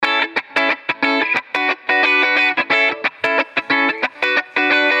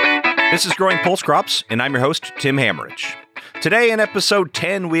This is Growing Pulse Crops, and I'm your host, Tim Hammerich. Today in episode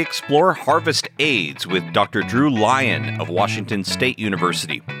 10, we explore harvest aids with Dr. Drew Lyon of Washington State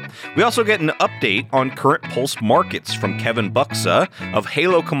University. We also get an update on current pulse markets from Kevin Buxa of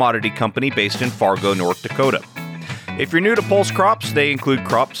Halo Commodity Company based in Fargo, North Dakota. If you're new to pulse crops, they include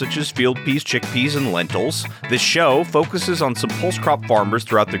crops such as field peas, chickpeas, and lentils. This show focuses on some pulse crop farmers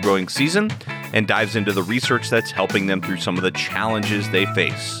throughout the growing season and dives into the research that's helping them through some of the challenges they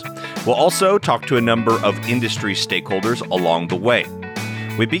face. We'll also talk to a number of industry stakeholders along the way.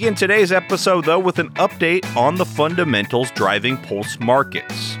 We begin today's episode, though, with an update on the fundamentals driving pulse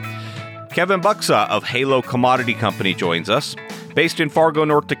markets. Kevin Buxa of Halo Commodity Company joins us. Based in Fargo,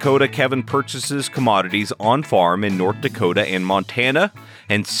 North Dakota, Kevin purchases commodities on farm in North Dakota and Montana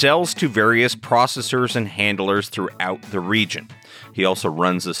and sells to various processors and handlers throughout the region. He also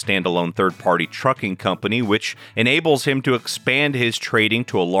runs a standalone third-party trucking company, which enables him to expand his trading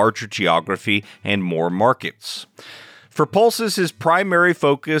to a larger geography and more markets. For pulses, his primary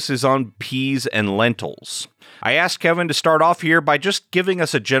focus is on peas and lentils. I asked Kevin to start off here by just giving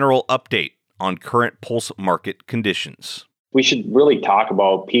us a general update on current pulse market conditions. We should really talk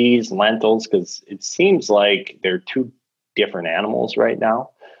about peas, lentils, because it seems like they're two different animals right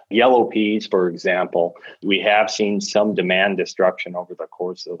now. Yellow peas, for example, we have seen some demand destruction over the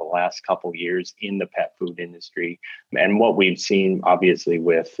course of the last couple of years in the pet food industry. And what we've seen, obviously,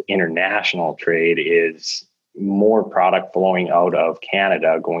 with international trade is more product flowing out of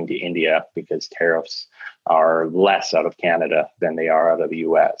Canada going to India because tariffs are less out of Canada than they are out of the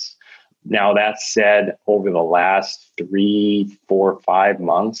U.S. Now, that said, over the last 3, 4, 5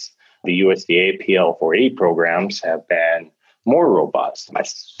 months, the USDA PL480 programs have been more robust. I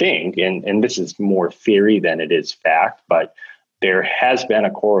think, and this is more theory than it is fact, but there has been a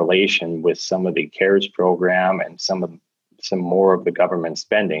correlation with some of the CARES program and some more of the government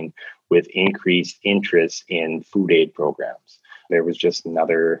spending with increased interest in food aid programs. There was just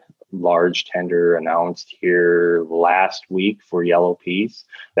another large tender announced here last week for yellow peas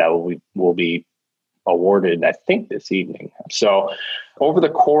that will be awarded, I think, this evening. So over the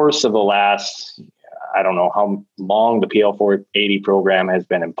course of the last, I don't know how long the PL480 program has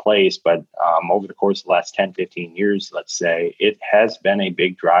been in place, but over the course of the last 10, 15 years, let's say, it has been a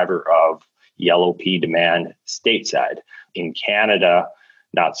big driver of yellow pea demand stateside. In Canada,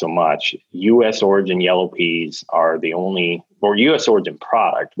 not so much. U.S. origin yellow peas are the only, or U.S. origin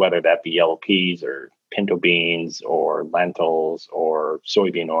product, whether that be yellow peas or pinto beans or lentils or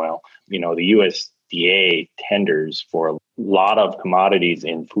soybean oil. You know, the USDA tenders for a lot of commodities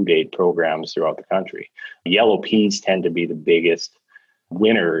in food aid programs throughout the country. Yellow peas tend to be the biggest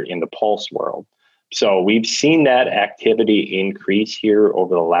winner in the pulse world. So we've seen that activity increase here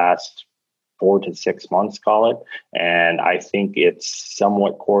over the last 4 to 6 months, call it. And I think it's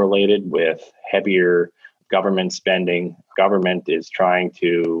somewhat correlated with heavier government spending. Government is trying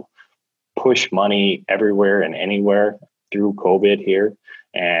to push money everywhere and anywhere through COVID here.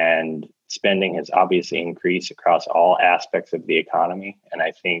 And spending has obviously increased across all aspects of the economy. And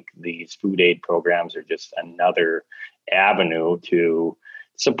I think these food aid programs are just another avenue to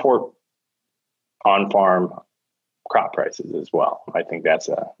support on-farm crop prices as well. I think that's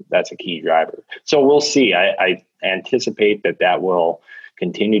a key driver. So we'll see. I anticipate that will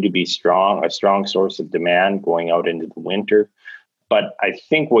continue to be a strong source of demand going out into the winter. But I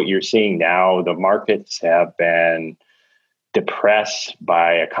think what you're seeing now, the markets have been depressed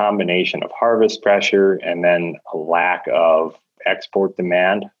by a combination of harvest pressure and then a lack of export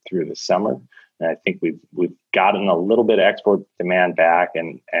demand through the summer. And I think we've gotten a little bit of export demand back.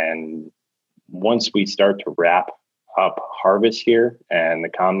 And once we start to wrap up harvest here and the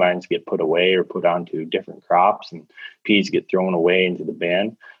combines get put away or put onto different crops and peas get thrown away into the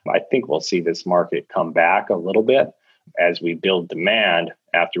bin, I think we'll see this market come back a little bit as we build demand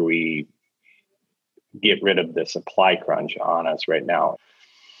after we get rid of the supply crunch on us right now.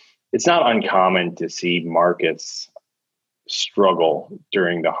 It's not uncommon to see markets struggle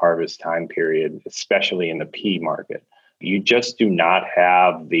during the harvest time period, especially in the pea market. You just do not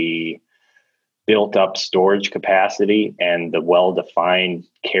have the built up storage capacity and the well-defined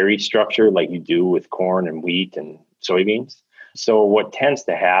carry structure like you do with corn and wheat and soybeans. So what tends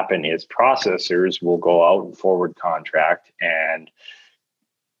to happen is processors will go out and forward contract and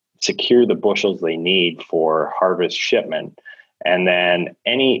secure the bushels they need for harvest shipment. And then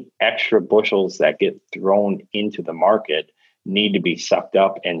any extra bushels that get thrown into the market need to be sucked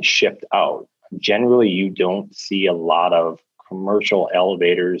up and shipped out. Generally, you don't see a lot of commercial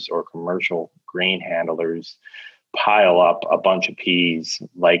elevators or commercial grain handlers pile up a bunch of peas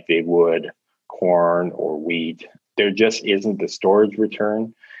like they would corn or wheat. There just isn't the storage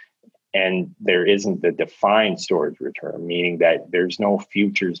return. And there isn't the defined storage return, meaning that there's no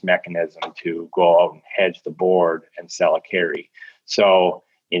futures mechanism to go out and hedge the board and sell a carry. So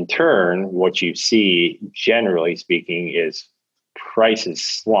in turn, what you see, generally speaking, is prices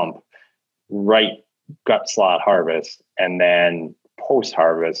slump right gut slot harvest, and then post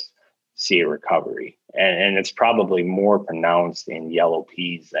harvest see a recovery. And it's probably more pronounced in yellow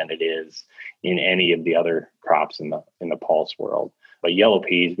peas than it is in any of the other crops in the pulse world. But yellow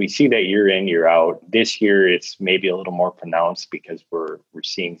peas, we see that year in, year out. This year, it's maybe a little more pronounced because we're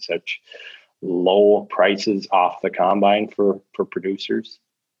seeing such low prices off the combine for producers.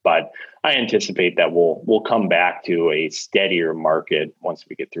 But I anticipate that we'll come back to a steadier market once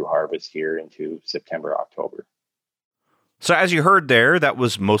we get through harvest here into September, October. So as you heard there, that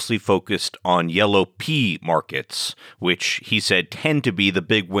was mostly focused on yellow pea markets, which he said tend to be the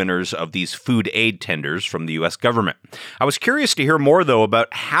big winners of these food aid tenders from the U.S. government. I was curious to hear more, though,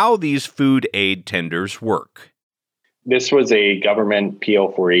 about how these food aid tenders work. This was a government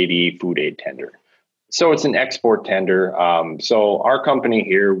PL 480 food aid tender. So it's an export tender. So our company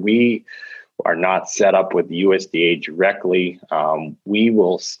here, we are not set up with USDA directly. We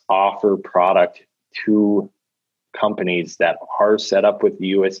will offer product to companies that are set up with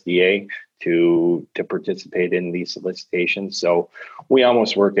the USDA to participate in these solicitations. So we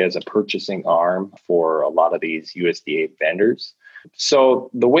almost work as a purchasing arm for a lot of these USDA vendors. So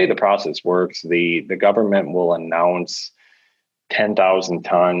the way the process works, the government will announce 10,000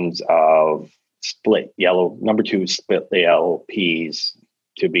 tons of split yellow, number 2 split yellow peas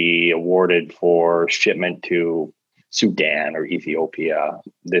to be awarded for shipment to Sudan or Ethiopia.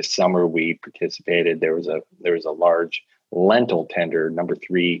 This summer we participated. There was a large lentil tender, number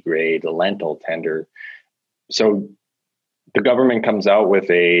 3 grade lentil tender. So the government comes out with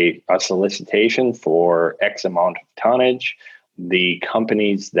a solicitation for X amount of tonnage. The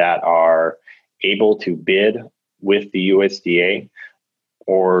companies that are able to bid with the USDA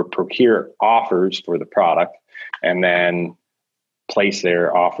or procure offers for the product and then place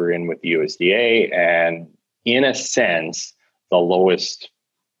their offer in with the USDA, and in a sense, the lowest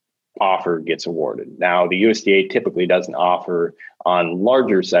offer gets awarded. Now, the USDA typically doesn't offer on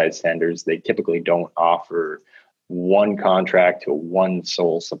larger size tenders. They typically don't offer one contract to one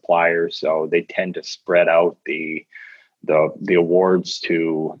sole supplier, so they tend to spread out the awards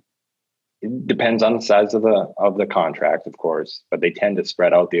to. It depends on the size of the contract, of course, but they tend to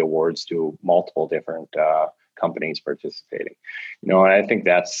spread out the awards to multiple different companies participating. And I think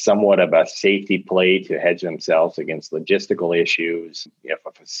that's somewhat of a safety play to hedge themselves against logistical issues. If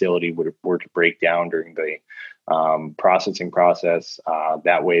a facility were to break down during the processing process,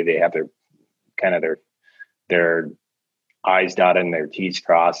 that way they have their I's dotted and their T's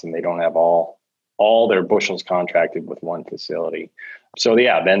crossed, and they don't have all their bushels contracted with one facility. So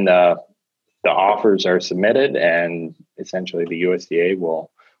yeah, then the offers are submitted, and essentially the USDA will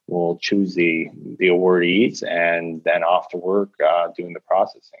choose the awardees and then off to work doing the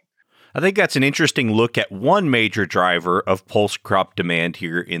processing. I think that's an interesting look at one major driver of pulse crop demand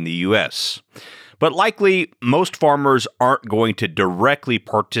here in the U.S. But likely, most farmers aren't going to directly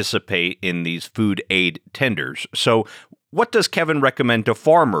participate in these food aid tenders. So what does Kevin recommend to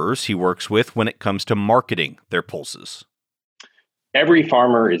farmers he works with when it comes to marketing their pulses? Every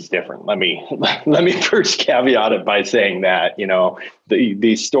farmer is different. Let me first caveat it by saying that,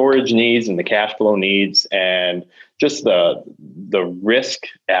 the storage needs and the cash flow needs and just the risk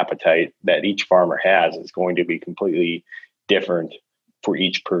appetite that each farmer has is going to be completely different for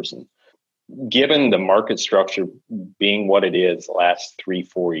each person. Given the market structure being what it is the last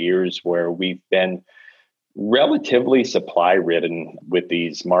 3-4 years, where we've been relatively supply ridden with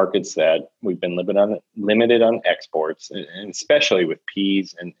these markets that we've been limited on exports, and especially with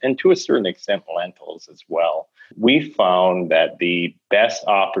peas and to a certain extent lentils as well. We found that the best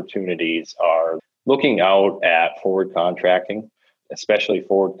opportunities are looking out at forward contracting, especially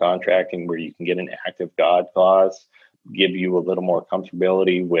forward contracting where you can get an active God clause, give you a little more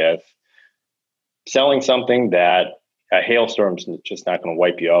comfortability with selling something that a hailstorm's just not going to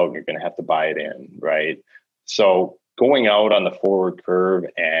wipe you out and you're going to have to buy it in, right? So going out on the forward curve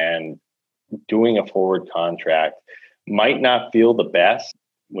and doing a forward contract might not feel the best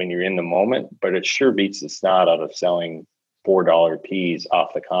when you're in the moment, but it sure beats the snot out of selling $4 peas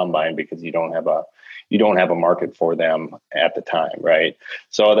off the combine because you don't have a market for them at the time, right?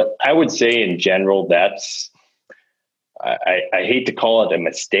 So I would say in general, I hate to call it a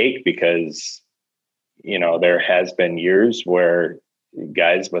mistake because there has been years where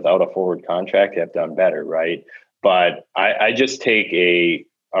guys without a forward contract have done better, right? But I just take a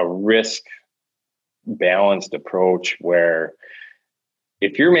risk balanced approach where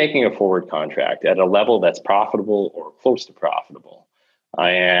if you're making a forward contract at a level that's profitable or close to profitable,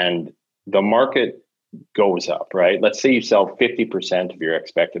 and the market goes up, right? Let's say you sell 50% of your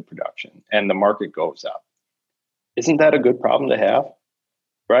expected production and the market goes up. Isn't that a good problem to have,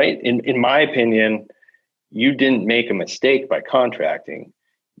 right? In my opinion, you didn't make a mistake by contracting.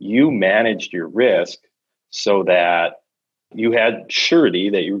 You managed your risk so that you had surety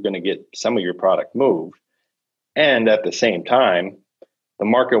that you were going to get some of your product moved. And at the same time, the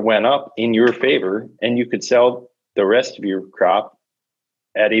market went up in your favor and you could sell the rest of your crop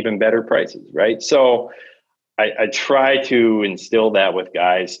at even better prices, right? So I try to instill that with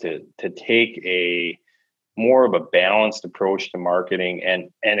guys to take a more of a balanced approach to marketing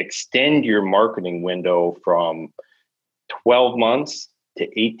and extend your marketing window from 12 months to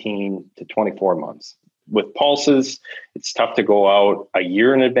 18 to 24 months. With pulses, it's tough to go out a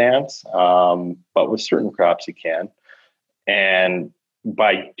year in advance, but with certain crops you can. And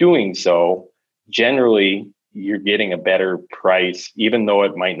by doing so, generally you're getting a better price, even though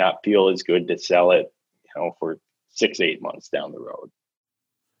it might not feel as good to sell it, for 6-8 months down the road.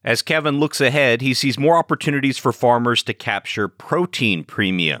 As Kevin looks ahead, he sees more opportunities for farmers to capture protein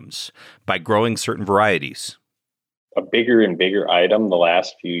premiums by growing certain varieties. A bigger and bigger item the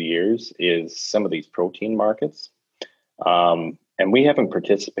last few years is some of these protein markets. And we haven't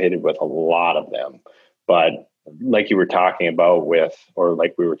participated with a lot of them, but like we were talking about with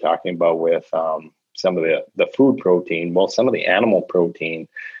some of the food protein, well, some of the animal protein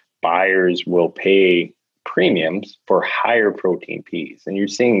buyers will pay premiums for higher protein peas. And you're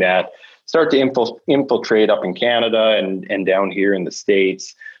seeing that start to infiltrate up in Canada and down here in the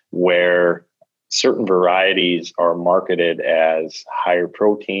States, where certain varieties are marketed as higher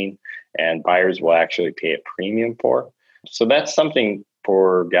protein and buyers will actually pay a premium for. So that's something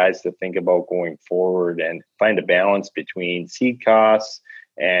for guys to think about going forward and find a balance between seed costs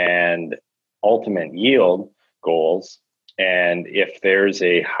and ultimate yield goals. And if there's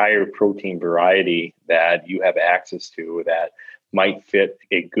a higher protein variety that you have access to that might fit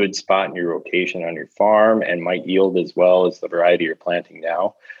a good spot in your rotation on your farm and might yield as well as the variety you're planting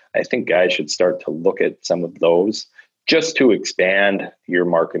now, I think guys should start to look at some of those just to expand your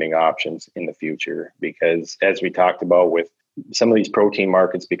marketing options in the future. Because as we talked about with some of these protein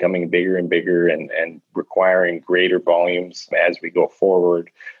markets becoming bigger and bigger and requiring greater volumes as we go forward,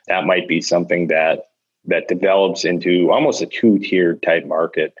 that might be something that develops into almost a two-tiered type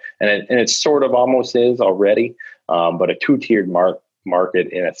market. And it sort of almost is already, but a two-tiered market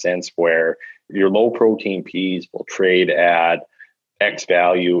in a sense where your low protein peas will trade at X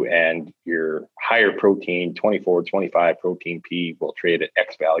value and your higher protein, 24, 25 protein pea will trade at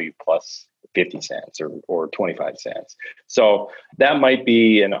X value plus 50 cents or 25 cents. So that might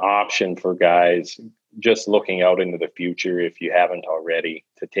be an option for guys just looking out into the future, if you haven't already,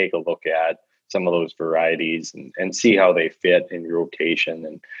 to take a look at some of those varieties and see how they fit in your rotation.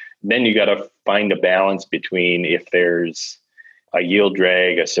 And then you got to find a balance between, if there's a yield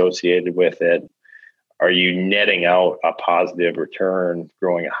drag associated with it, are you netting out a positive return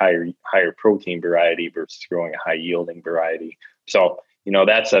growing a higher protein variety versus growing a high yielding variety? So,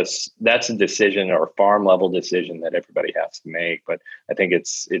 that's a decision or farm level decision that everybody has to make. But I think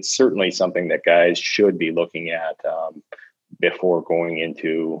it's certainly something that guys should be looking at before going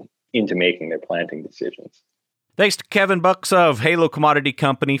into making their planting decisions. Thanks to Kevin Bucks of Halo Commodity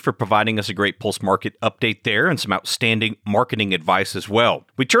Company for providing us a great pulse market update there and some outstanding marketing advice as well.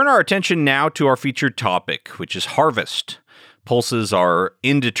 We turn our attention now to our featured topic, which is harvest. Pulses are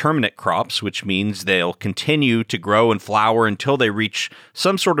indeterminate crops, which means they'll continue to grow and flower until they reach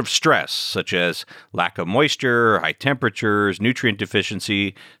some sort of stress, such as lack of moisture, high temperatures, nutrient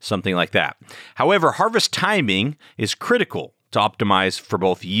deficiency, something like that. However, harvest timing is critical to optimize for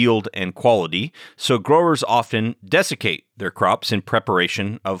both yield and quality, so growers often desiccate their crops in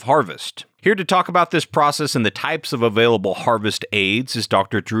preparation of harvest. Here to talk about this process and the types of available harvest aids is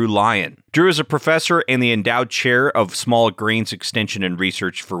Dr. Drew Lyon. Drew is a professor and the endowed chair of small grains extension and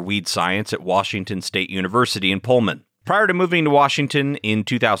research for weed science at Washington State University in Pullman. Prior to moving to Washington in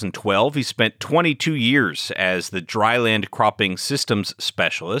 2012, he spent 22 years as the dryland cropping systems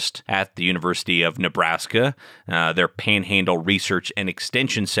specialist at the University of Nebraska, their Panhandle Research and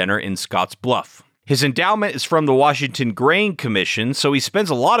Extension Center in Scotts Bluff. His endowment is from the Washington Grain Commission, so he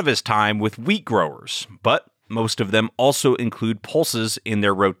spends a lot of his time with wheat growers, but most of them also include pulses in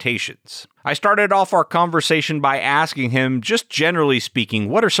their rotations. I started off our conversation by asking him, just generally speaking,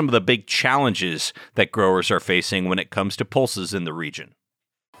 what are some of the big challenges that growers are facing when it comes to pulses in the region?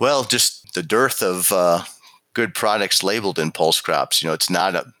 Well, just the dearth of good products labeled in pulse crops.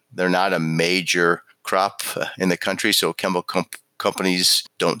 They're not a major crop in the country, so chemical companies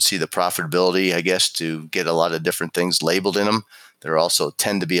don't see the profitability, I guess, to get a lot of different things labeled in them. They also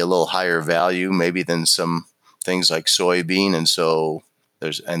tend to be a little higher value maybe than some things like soybean. And so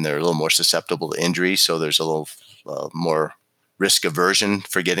they're a little more susceptible to injury. So there's a little more risk aversion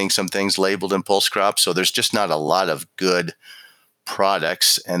for getting some things labeled in pulse crops. So there's just not a lot of good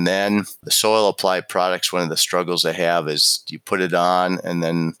products. And then the soil applied products, one of the struggles they have is you put it on and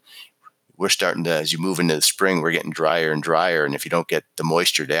then we're starting to, as you move into the spring, we're getting drier and drier. And if you don't get the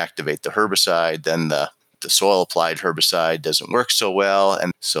moisture to activate the herbicide, then the soil applied herbicide doesn't work so well.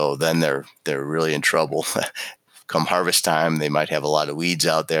 And so then they're really in trouble. Come harvest time, they might have a lot of weeds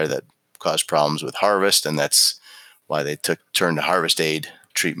out there that cause problems with harvest. And that's why they turned to harvest aid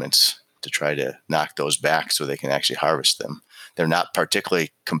treatments to try to knock those back so they can actually harvest them. They're not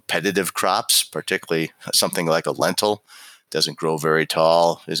particularly competitive crops, particularly something like a lentil. Doesn't grow very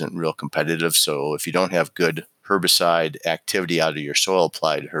tall, isn't real competitive. So if you don't have good herbicide activity out of your soil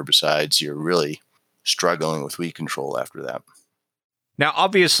applied herbicides, you're really struggling with weed control after that. Now,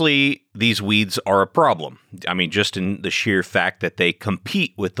 obviously, these weeds are a problem. I mean, just in the sheer fact that they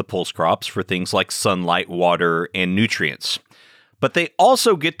compete with the pulse crops for things like sunlight, water, and nutrients. But they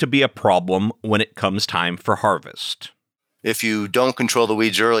also get to be a problem when it comes time for harvest. If you don't control the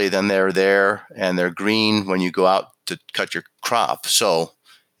weeds early, then they're there and they're green when you go out to cut your crop. So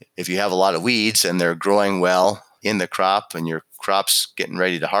if you have a lot of weeds and they're growing well in the crop and your crop's getting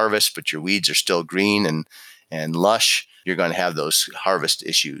ready to harvest, but your weeds are still green and lush, you're going to have those harvest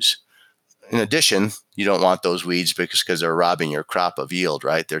issues. In addition, you don't want those weeds because they're robbing your crop of yield,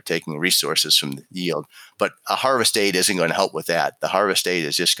 right? They're taking resources from the yield. But a harvest aid isn't going to help with that. The harvest aid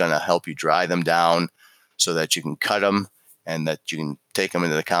is just going to help you dry them down so that you can cut them and that you can take them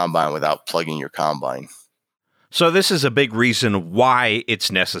into the combine without plugging your combine. So this is a big reason why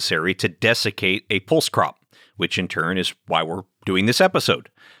it's necessary to desiccate a pulse crop, which in turn is why we're doing this episode.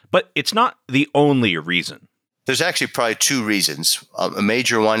 But it's not the only reason. There's actually probably two reasons. A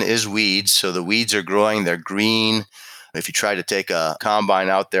major one is weeds. So the weeds are growing, they're green. If you try to take a combine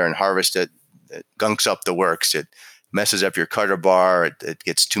out there and harvest it, it gunks up the works. It messes up your cutter bar. It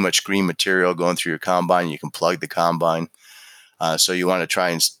gets too much green material going through your combine. You can plug the combine. So you want to try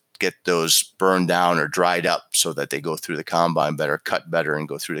and get those burned down or dried up so that they go through the combine better, cut better, and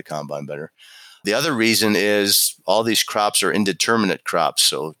go through the combine better. The other reason is all these crops are indeterminate crops.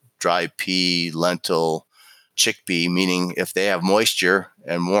 So dry pea, lentil, chickpea, meaning if they have moisture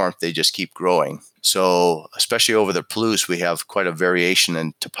and warmth, they just keep growing. So especially over the Palouse, we have quite a variation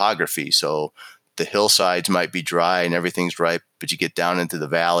in topography. So the hillsides might be dry and everything's ripe, but you get down into the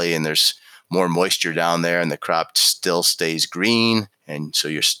valley and there's more moisture down there and the crop still stays green. And so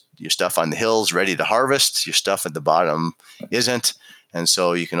your stuff on the hills ready to harvest, your stuff at the bottom isn't. And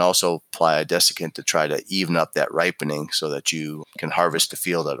so you can also apply a desiccant to try to even up that ripening so that you can harvest the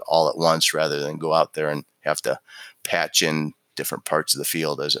field all at once rather than go out there and have to patch in different parts of the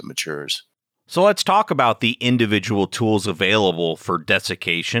field as it matures. So let's talk about the individual tools available for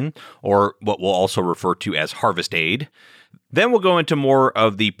desiccation, or what we'll also refer to as harvest aid. Then we'll go into more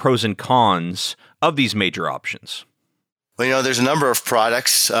of the pros and cons of these major options. Well, there's a number of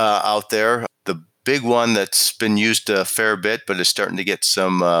products out there. The big one that's been used a fair bit, but is starting to get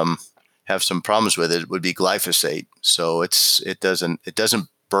have some problems with it, would be glyphosate. So it doesn't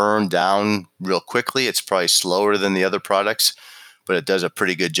burn down real quickly. It's probably slower than the other products, but it does a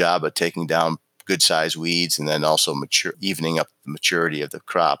pretty good job of taking down good sized weeds and then also evening up the maturity of the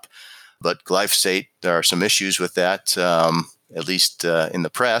crop. But glyphosate, there are some issues with that, at least in the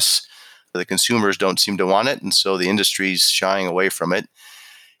press. The consumers don't seem to want it, and so the industry's shying away from it.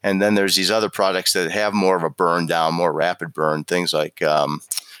 And then there's these other products that have more of a burn down, more rapid burn, things like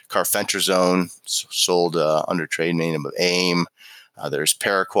carfentrazone, sold under trade name of AIM. There's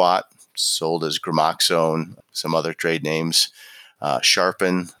Paraquat, sold as Gramoxone, some other trade names.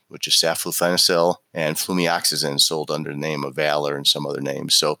 Sharpen, which is saflufenicil, and flumioxazin, sold under the name of Valor and some other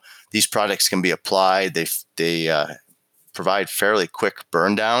names. So these products can be applied. They provide fairly quick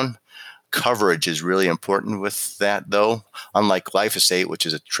burn down. Coverage is really important with that, though. Unlike glyphosate, which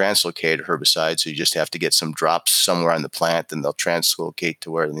is a translocated herbicide, so you just have to get some drops somewhere on the plant and they'll translocate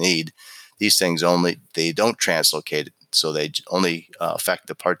to where they need. These things they don't translocate it, so they only affect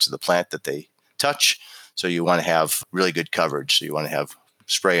the parts of the plant that they touch. So you want to have really good coverage. So you want to have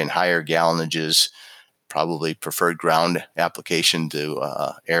spray in higher gallonages, probably preferred ground application to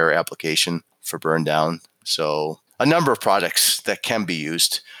air application for burn down. So a number of products that can be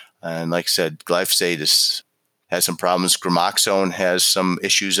used. And like I said, glyphosate has some problems. Gramoxone has some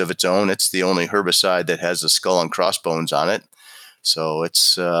issues of its own. It's the only herbicide that has the skull and crossbones on it. So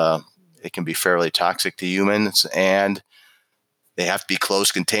it can be fairly toxic to humans. And They have to be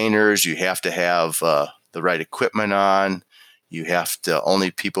closed containers. You have to have the right equipment on. You have to, only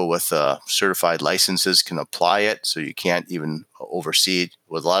people with certified licenses can apply it. So you can't even oversee it.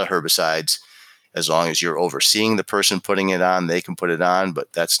 With a lot of herbicides, as long as you're overseeing the person putting it on, they can put it on,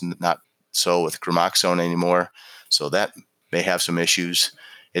 but that's not so with gramoxone anymore. So that may have some issues.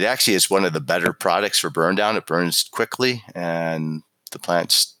 It actually is one of the better products for burn down. It burns quickly and the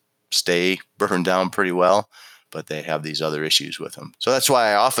plants stay burned down pretty well, but they have these other issues with them. So that's why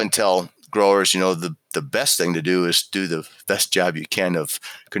I often tell growers, the best thing to do is do the best job you can of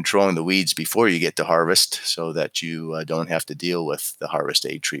controlling the weeds before you get to harvest so that you don't have to deal with the harvest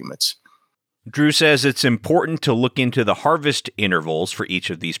aid treatments. Drew says it's important to look into the harvest intervals for each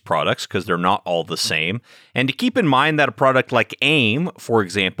of these products because they're not all the same, and to keep in mind that a product like AIM, for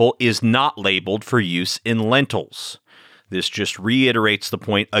example, is not labeled for use in lentils. This just reiterates the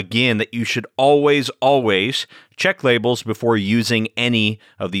point again that you should always check labels before using any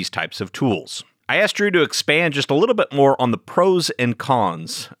of these types of tools. I asked Drew to expand just a little bit more on the pros and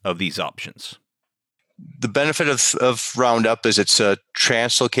cons of these options. The benefit of Roundup is it's a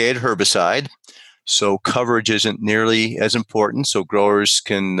translocated herbicide, so coverage isn't nearly as important. So growers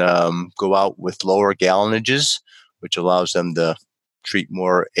can go out with lower gallonages, which allows them to treat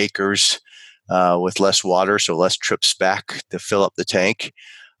more acres with less water, so less trips back to fill up the tank.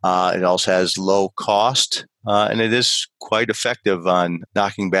 It also has low cost, and it is quite effective on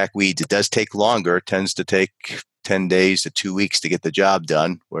knocking back weeds. It does take longer. It tends to take 10 days to 2 weeks to get the job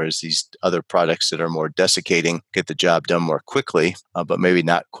done, whereas these other products that are more desiccating get the job done more quickly, but maybe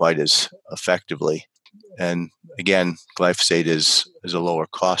not quite as effectively. And again, glyphosate is a lower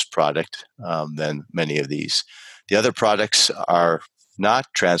cost product than many of these. The other products are not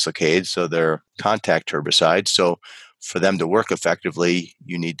translocated, so they're contact herbicides. So for them to work effectively,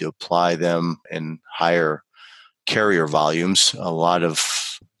 you need to apply them in higher carrier volumes. A lot of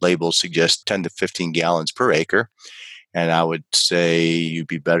labels suggest 10 to 15 gallons per acre. And I would say you'd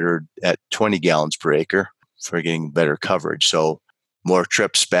be better at 20 gallons per acre for getting better coverage. So more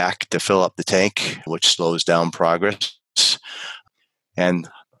trips back to fill up the tank, which slows down progress, and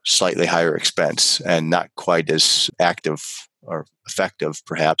slightly higher expense and not quite as active or effective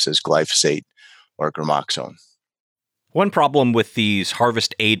perhaps as glyphosate or gramoxone. One problem with these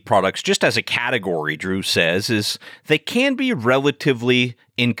harvest aid products, just as a category, Drew says, is they can be relatively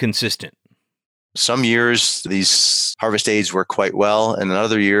inconsistent. Some years, these harvest aids work quite well, and in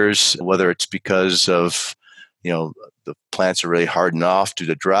other years, whether it's because of, the plants are really hardened off due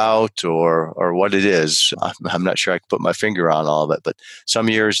to drought or what it is, I'm not sure I can put my finger on all of it, but some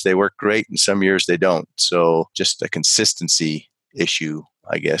years they work great and some years they don't. So just a consistency issue,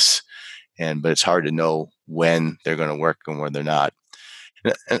 I guess. But it's hard to know when they're going to work and when they're not.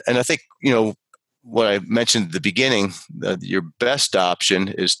 And I think, what I mentioned at the beginning, your best option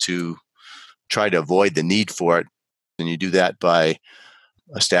is to try to avoid the need for it. And you do that by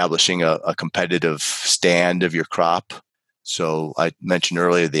establishing a competitive stand of your crop. So I mentioned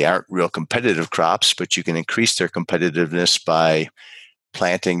earlier, they aren't real competitive crops, but you can increase their competitiveness by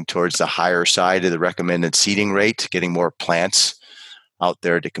planting towards the higher side of the recommended seeding rate, getting more plants out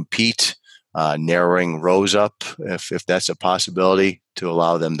there to compete. Narrowing rows up if that's a possibility to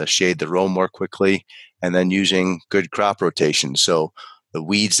allow them to shade the row more quickly, and then using good crop rotation. So the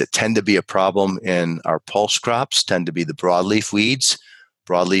weeds that tend to be a problem in our pulse crops tend to be the broadleaf weeds.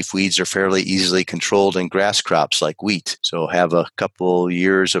 Broadleaf weeds are fairly easily controlled in grass crops like wheat. So have a couple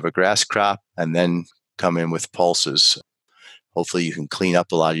years of a grass crop and then come in with pulses. Hopefully you can clean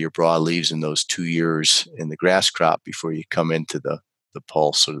up a lot of your broadleaves in those 2 years in the grass crop before you come into the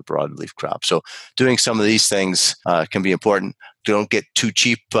pulse or the broadleaf crop. So doing some of these things can be important. Don't get too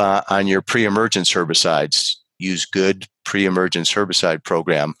cheap on your pre-emergence herbicides. Use good pre-emergence herbicide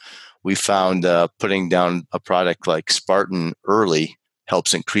program. We found putting down a product like Spartan early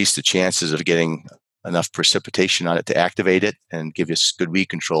helps increase the chances of getting enough precipitation on it to activate it and give you good weed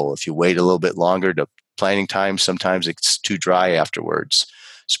control. If you wait a little bit longer to planting time, sometimes it's too dry afterwards.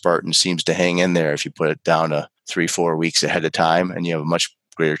 Spartan seems to hang in there if you put it down 3-4 weeks ahead of time, and you have a much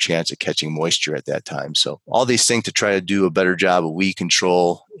greater chance of catching moisture at that time. So all these things to try to do a better job of weed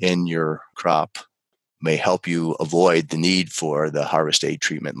control in your crop may help you avoid the need for the harvest aid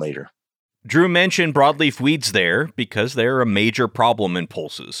treatment later. Drew mentioned broadleaf weeds there because they're a major problem in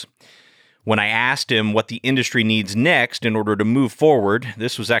pulses. When I asked him what the industry needs next in order to move forward,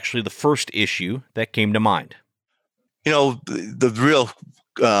 this was actually the first issue that came to mind. The real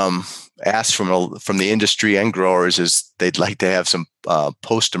ask from the industry and growers is they'd like to have some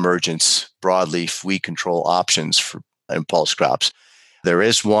post-emergence broadleaf weed control options for impulse crops. There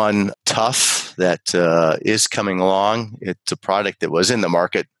is one tough that is coming along. It's a product that was in the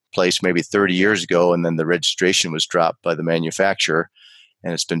marketplace maybe 30 years ago, and then the registration was dropped by the manufacturer,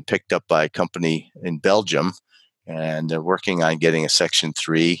 and it's been picked up by a company in Belgium, and they're working on getting a Section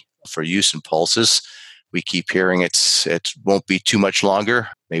 3 for use in pulses. We keep hearing it won't be too much longer.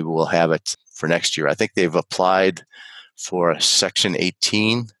 Maybe we'll have it for next year. I think they've applied for a Section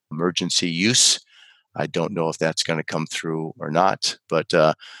 18 emergency use. I don't know if that's going to come through or not, but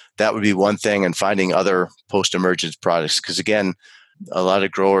that would be one thing, and finding other post-emergence products. Because again, a lot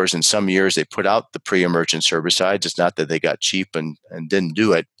of growers in some years, they put out the pre-emergence herbicides. It's not that they got cheap and didn't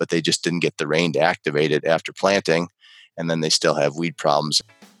do it, but they just didn't get the rain to activate it after planting, and then they still have weed problems.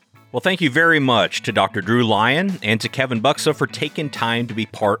 Well, thank you very much to Dr. Drew Lyon and to Kevin Buxa for taking time to be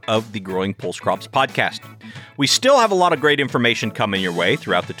part of the Growing Pulse Crops podcast. We still have a lot of great information coming your way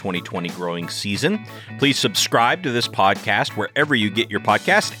throughout the 2020 growing season. Please subscribe to this podcast wherever you get your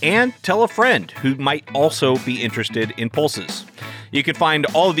podcast, and tell a friend who might also be interested in pulses. You can find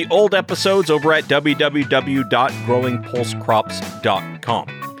all of the old episodes over at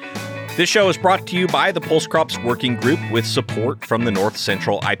www.growingpulsecrops.com. This show is brought to you by the Pulse Crops Working Group with support from the North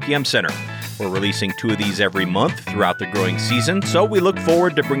Central IPM Center. We're releasing 2 of these every month throughout the growing season, so we look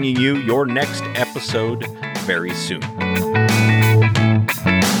forward to bringing you your next episode very soon.